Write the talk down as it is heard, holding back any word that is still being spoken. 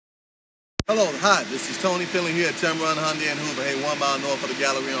Hello, hi, this is Tony Finley here at Tamarron Hyundai in Hoover. Hey, 1 mile north of the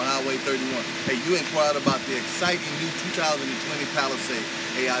gallery on Highway 31. Hey, you inquired about the exciting new 2020 Palisade.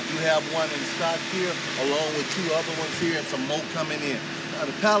 Hey, I do have one in stock here, along with two other ones here and some more coming in. Now,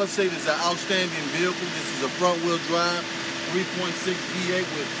 the Palisade is an outstanding vehicle. This is a front-wheel drive, 3.6 V8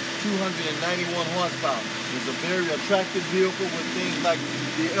 with 291 horsepower. It's a very attractive vehicle with things like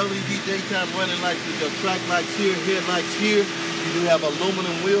the LED daytime running lights, the track lights here, headlights here. You do have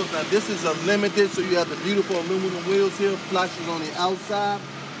aluminum wheels. Now this is a limited, so you have the beautiful aluminum wheels here, flashes on the outside.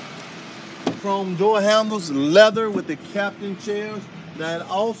 Chrome door handles, leather with the captain chairs. Now it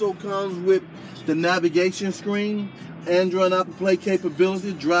also comes with the navigation screen, Android Apple Play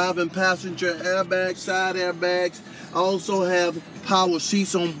capability, drive and passenger airbags, side airbags. Also have power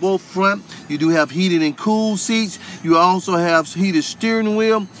seats on both front. You do have heated and cooled seats. You also have heated steering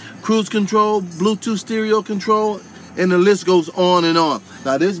wheel, cruise control, Bluetooth stereo control, and the list goes on and on.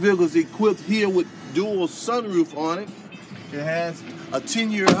 Now this vehicle is equipped here with dual sunroof on it. It has a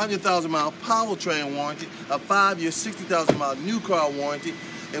 10-year, 100,000-mile powertrain warranty, a 5-year, 60,000-mile new car warranty,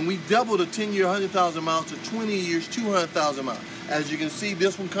 and we doubled the 10-year, 100,000 miles to 20 years, 200,000 miles. As you can see,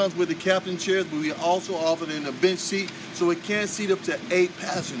 this one comes with the captain chairs, but we also offer it in a bench seat, so it can seat up to 8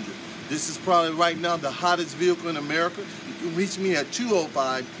 passengers. This is probably right now the hottest vehicle in America. You can reach me at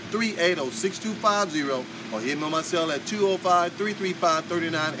 205-380-6250 or hit me on my cell at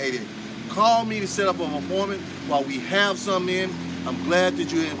 205-335-3988. Call me to set up an appointment while we have some in. I'm glad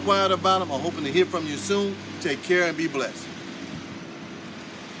that you inquired about them. I'm hoping to hear from you soon. Take care and be blessed.